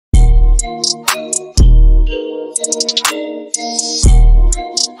Yo,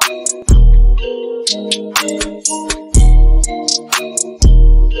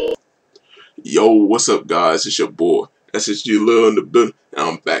 what's up guys, it's your boy SSG Lil in the building, and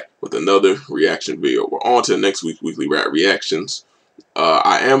I'm back with another reaction video. We're on to next week's weekly rap reactions.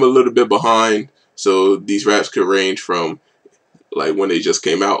 I am a little bit behind, so these raps could range from like when they just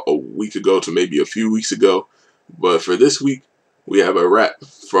came out a week ago to maybe a few weeks ago. But for this week, we have a rap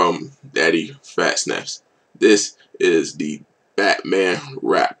from Daddyphatsnaps. This is the Batman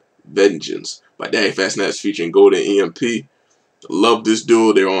rap Vengeance by Daddyphatsnaps featuring Golden EMP. Love this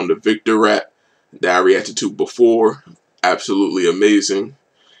duo. They're on the Victor rap that I reacted to before. Absolutely amazing.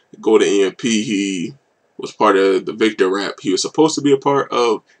 Golden EMP, he was part of the Victor rap. He was supposed to be a part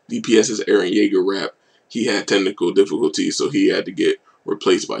of DPS's Aaron Yeager rap. He had technical difficulties, so he had to get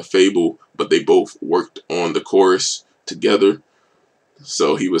replaced by Fabvl, but they both worked on the chorus together.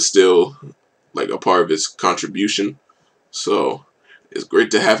 So he was still like a part of his contribution. So it's great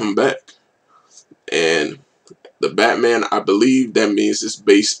to have him back. And the Batman, I believe that means it's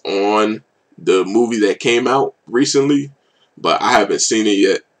based on the movie that came out recently, but I haven't seen it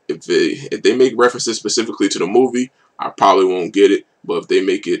yet. If they make references specifically to the movie, I probably won't get it. But if they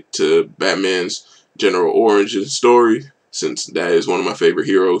make it to Batman's general origin story, since that is one of my favorite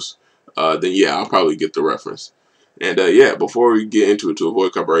heroes, then yeah, I'll probably get the reference. And yeah, before we get into it, to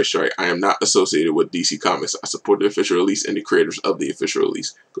avoid copyright strike, I am not associated with DC Comics. I support the official release and the creators of the official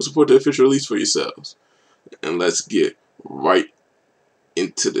release. Go support the official release for yourselves. And let's get right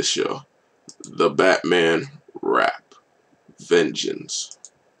into the show. The Batman rap Vengeance.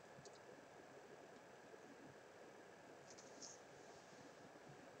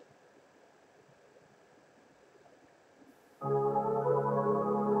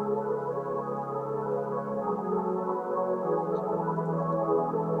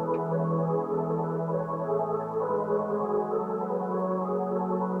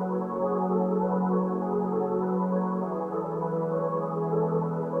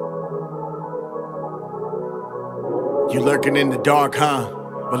 You lurking in the dark, huh?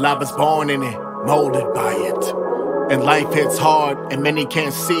 Well, I was born in it, molded by it. And life hits hard, and many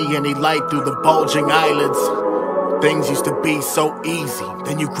can't see any light through the bulging eyelids. Things used to be so easy,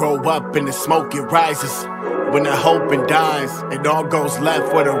 then you grow up and the smoke it rises. When the hope and dies, it all goes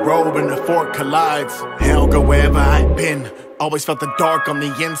left where the robe and the fork collides. Hell, go wherever I've been, always felt the dark on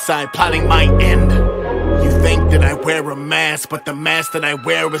the inside, plotting my end. You think that I wear a mask, but the mask that I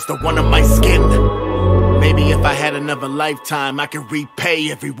wear is the one on my skin. Maybe if I had another lifetime, I could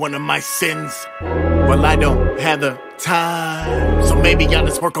repay every one of my sins. Well, I don't have the time, so maybe I'll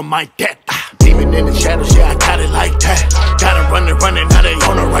just work on my debt. Demon in the shadows, yeah, I got it like that. Gotta run it, now they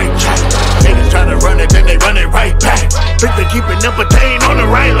on the right track. Niggas try to run it, then they run it right back. Think they keeping up, but they ain't on the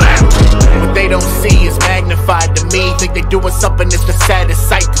right lap. What they don't see is magnified to me. Think they doing something that's the saddest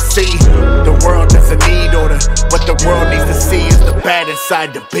sight to see. The world doesn't need order. What the world needs to see is the bad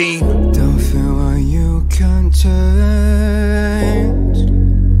inside the beam. Don't feel what you can change.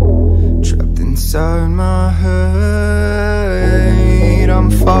 Trapped inside my head. I'm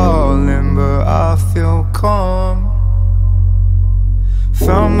falling, but I feel calm.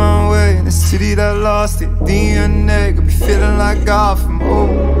 Found my way in a city that lost it. DNA could be feeling like Gotham.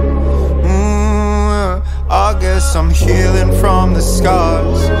 I guess I'm healing from the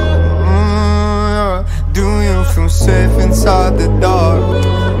scars. Do you feel safe inside the dark?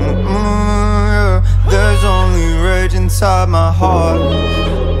 There's only rage inside my heart.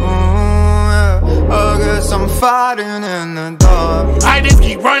 I guess I'm fighting in the dark. I just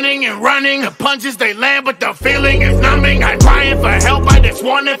keep running and running. The punches they land, but the feeling is numbing. I'm crying for help, I just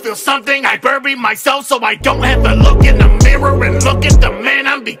wanna feel something. I bury myself so I don't have to look in the mirror and look at the man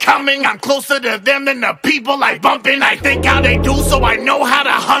I'm becoming. I'm closer to them than the people I bump in. I think how they do, so I know how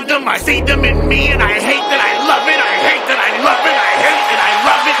to hunt them. I see them in me and I hate that I love it. I hate that I love it. I hate it, I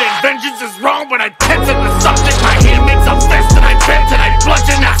love it. And vengeance is wrong, but I tense in the subject. My hand makes a fist and I bend and I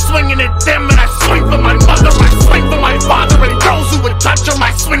bludgeon. I'm swinging at them and I swing for my mother. I swing for my father and those who would touch them.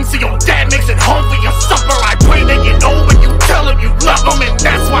 I swing so your dad makes it home for your supper. I pray they get over you, tell them you love them. And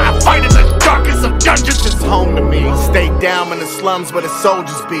that's why I fight in the darkest of dungeons. It's home to me. Stay down in the slums where the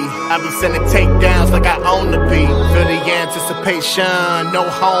soldiers be. I be sending takedowns like I own the beat. Feel the anticipation, no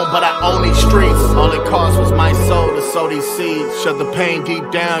home but I own these streets. All it cost was my soul to sow these seeds. Shut the pain deep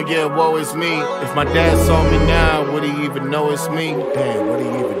down, yeah, woe is me. If my dad saw me now, would he even know it's me? Damn, would he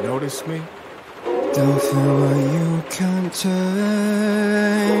even notice me? Don't feel what you can change.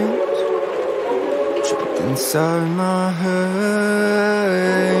 Trapped inside my head.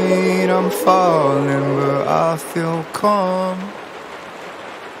 I'm falling, but I feel calm.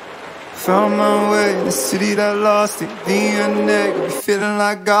 Found my way in the city that lost it. The nigga be feeling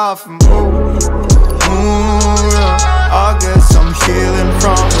like Gotham. Ooh, yeah. I guess I'm healing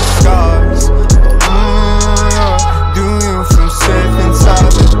from the scars. Yeah. Do you feel safe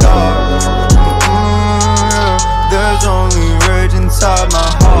inside the dark? Yeah. There's only rage inside my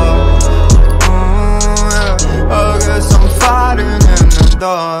heart. Yeah. I guess I'm fighting in the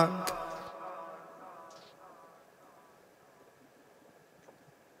dark.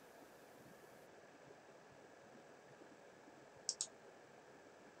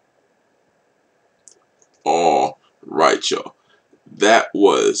 All right, y'all. That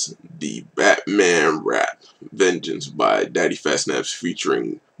was the Batman rap Vengeance by Daddyphatsnaps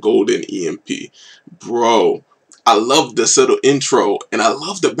featuring Golden EMP. Bro, I love this little intro and I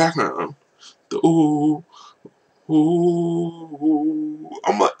love the background. The ooh, ooh.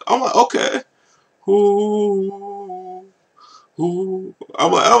 I'm like, okay. Ooh, ooh.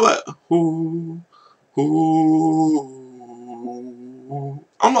 I'm like, ooh, ooh.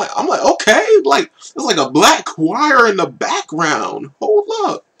 I'm like, okay, like there's like a black choir in the background. Hold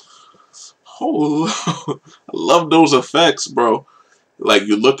up. I love those effects, bro. Like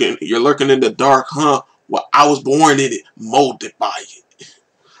you're lurking in the dark, huh? Well, I was born in it, molded by it.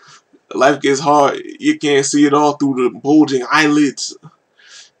 Life gets hard. You can't see it all through the bulging eyelids.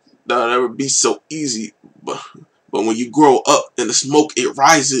 That'll never be so easy. But when you grow up and the smoke it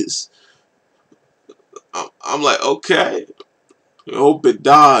rises, I'm like, okay. I hope it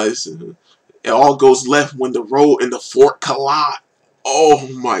dies. It all goes left when the road and the fork collide. Oh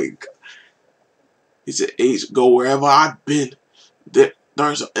my God. He said, age, go wherever I've been.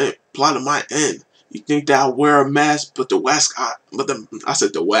 There's a plot of my end. You think that I wear a mask, but the mask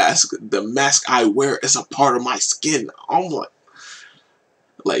the mask I wear is a part of my skin. I'm like,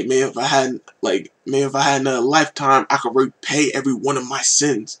 man, if I had another lifetime, I could repay every one of my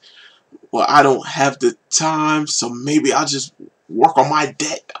sins. Well, I don't have the time, so maybe I'll just work on my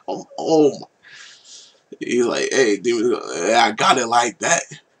debt. Oh my. He's like, hey, dude, I got it like that.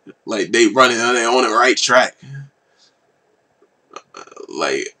 Like they running on the right track.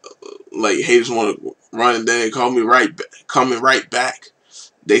 Like haters want to run and then coming right back.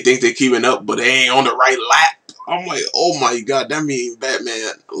 They think they're keeping up, but they ain't on the right lap. I'm like, oh my God, that means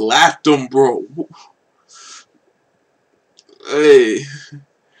Batman lapped them, bro. Hey,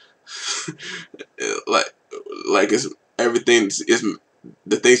 like it's everything is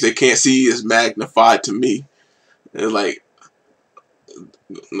the things they can't see is magnified to me. It's like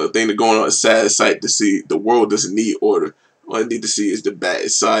the thing to go on a sad sight to see. The world doesn't need order. All I need to see is the bat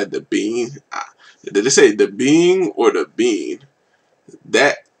inside the bean. Did they say the bean or the bean?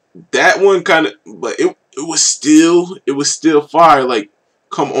 That one kind of, but it was still fire. Like,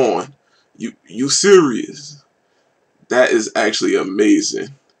 come on, you serious? That is actually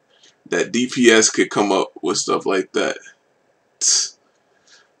amazing. That DPS could come up with stuff like that.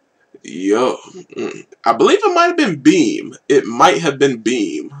 Yo, I believe it might have been Beam. It might have been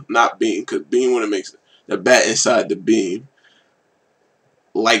Beam, not Beam, because Beam wouldn't make the bat inside the beam.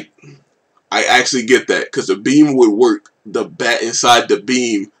 Like, I actually get that, because the beam would work the bat inside the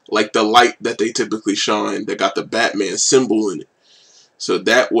beam, like the light that they typically shine that got the Batman symbol in it. So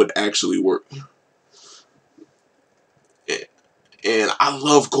that would actually work. And I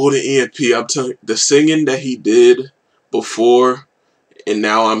love Golden EMP. I'm telling you, the singing that he did before, and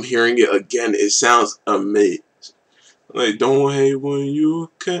now I'm hearing it again, it sounds amazing. Like, don't hate when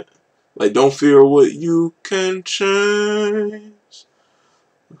you can, like, don't fear what you can change.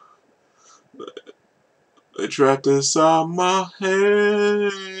 Trapped inside my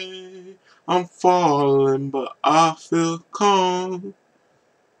head, I'm falling, but I feel calm.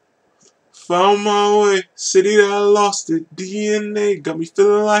 Found my way, city that lost it, DNA got me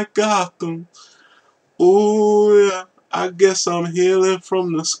feeling like Gotham. Ooh yeah, I guess I'm healing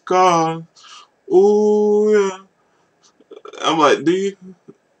from the scars. Ooh yeah. I'm like, do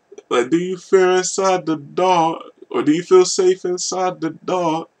you fear inside the dark, or do you feel safe inside the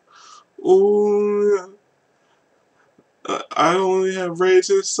dark? Ooh yeah. I only have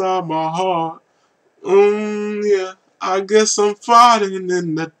rage inside my heart. Yeah, I guess I'm fighting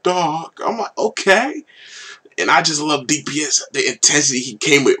in the dark. I'm like, okay. And I just love DPS, the intensity he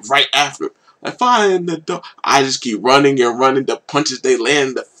came with right after. Like, fighting in the dark. I just keep running and running. The punches they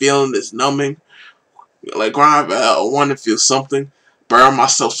land, the feeling is numbing. Like, I want to feel something. Burn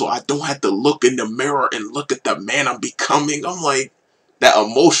myself so I don't have to look in the mirror and look at the man I'm becoming. I'm like, that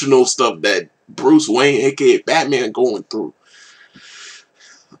emotional stuff that Bruce Wayne, aka Batman, going through.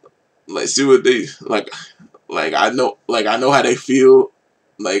 Like, see what they like I know how they feel.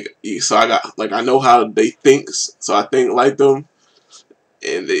 Like, so I know how they think. So I think like them,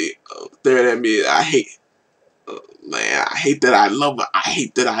 and stared at me. I hate, man, I hate that I love it. I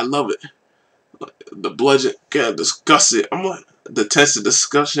hate that I love it. The bludgeon, kind of disgusted. I'm like, the test of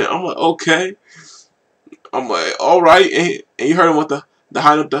discussion. I'm like, okay. I'm like, all right. And you heard him with the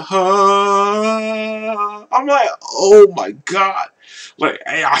high up the I'm like, oh my God. Like,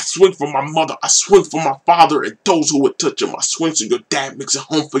 hey, I swing for my mother. I swing for my father and those who would touch him. I swing so your dad makes a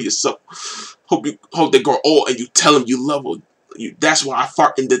home for yourself. Hope they grow old and you tell them you love them. That's why I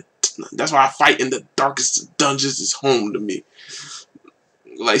fight in the darkest dungeons. Is home to me.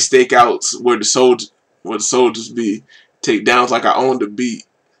 Like stakeouts where the soldiers be. Takedowns like I own the beat.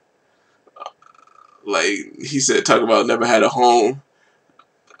 Like he said, talk about never had a home.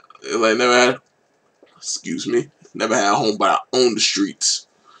 Like never had a home, but I own the streets.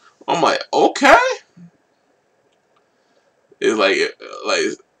 I'm like, okay. It's like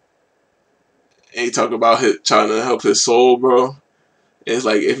and he talk about trying to help his soul, bro. It's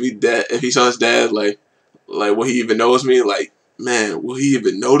like if he saw his dad, like will he even notice me? Like, man, will he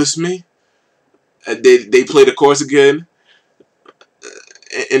even notice me? And they play the chorus again,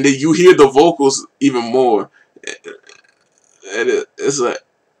 and then you hear the vocals even more, and it's like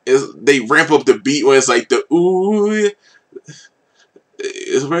they ramp up the beat when it's like the ooh.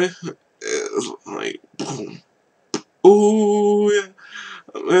 It's right. It's like boom, ooh yeah,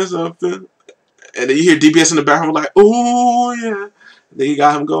 there's something, and then you hear DPS in the background like ooh yeah. Then you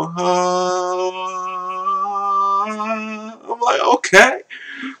got him going. I'm like, okay,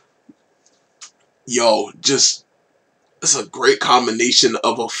 yo, just it's a great combination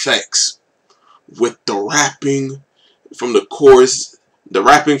of effects with the rapping from the chorus, the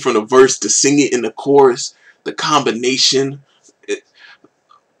rapping from the verse, the singing in the chorus, the combination.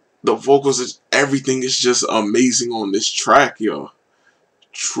 The vocals, everything is just amazing on this track, yo.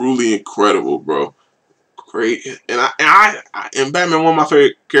 Truly incredible, bro. Great, and Batman, one of my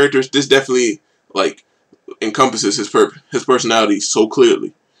favorite characters. This definitely like encompasses his personality so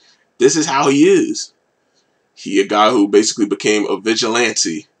clearly. This is how he is. He a guy who basically became a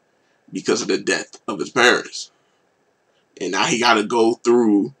vigilante because of the death of his parents, and now he got to go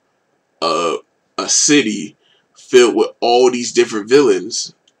through a city filled with all these different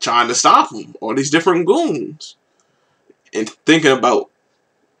villains trying to stop him, all these different goons, and thinking about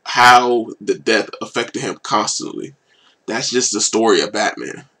how the death affected him constantly. That's just the story of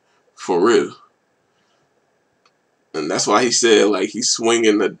Batman, for real. And that's why he said like he's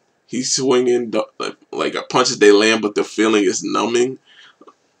swinging like punches they land, but the feeling is numbing.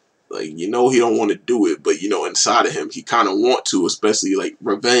 Like, you know, he don't want to do it, but you know, inside of him, he kind of want to, especially like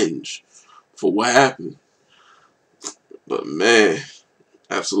revenge for what happened. But man,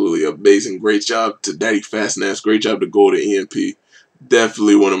 absolutely amazing. Great job to Daddyphatsnaps. Great job to Golden EMP.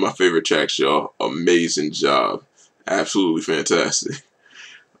 Definitely one of my favorite tracks, y'all. Amazing job. Absolutely fantastic.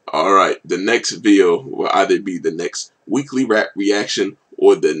 Alright, the next video will either be the next weekly rap reaction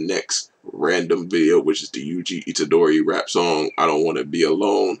or the next random video, which is the Yuji Itadori rap song, I Don't Want to Be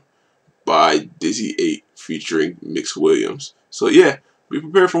Alone by Dizzy 8 featuring Mix Williams. So yeah, be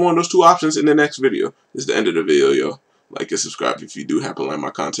prepared for one of those two options in the next video. This is the end of the video, y'all. Like and subscribe if you do happen to like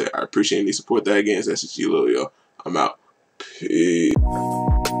my content. I appreciate any support. That again is SSG Lil, y'all. I'm out. Peace.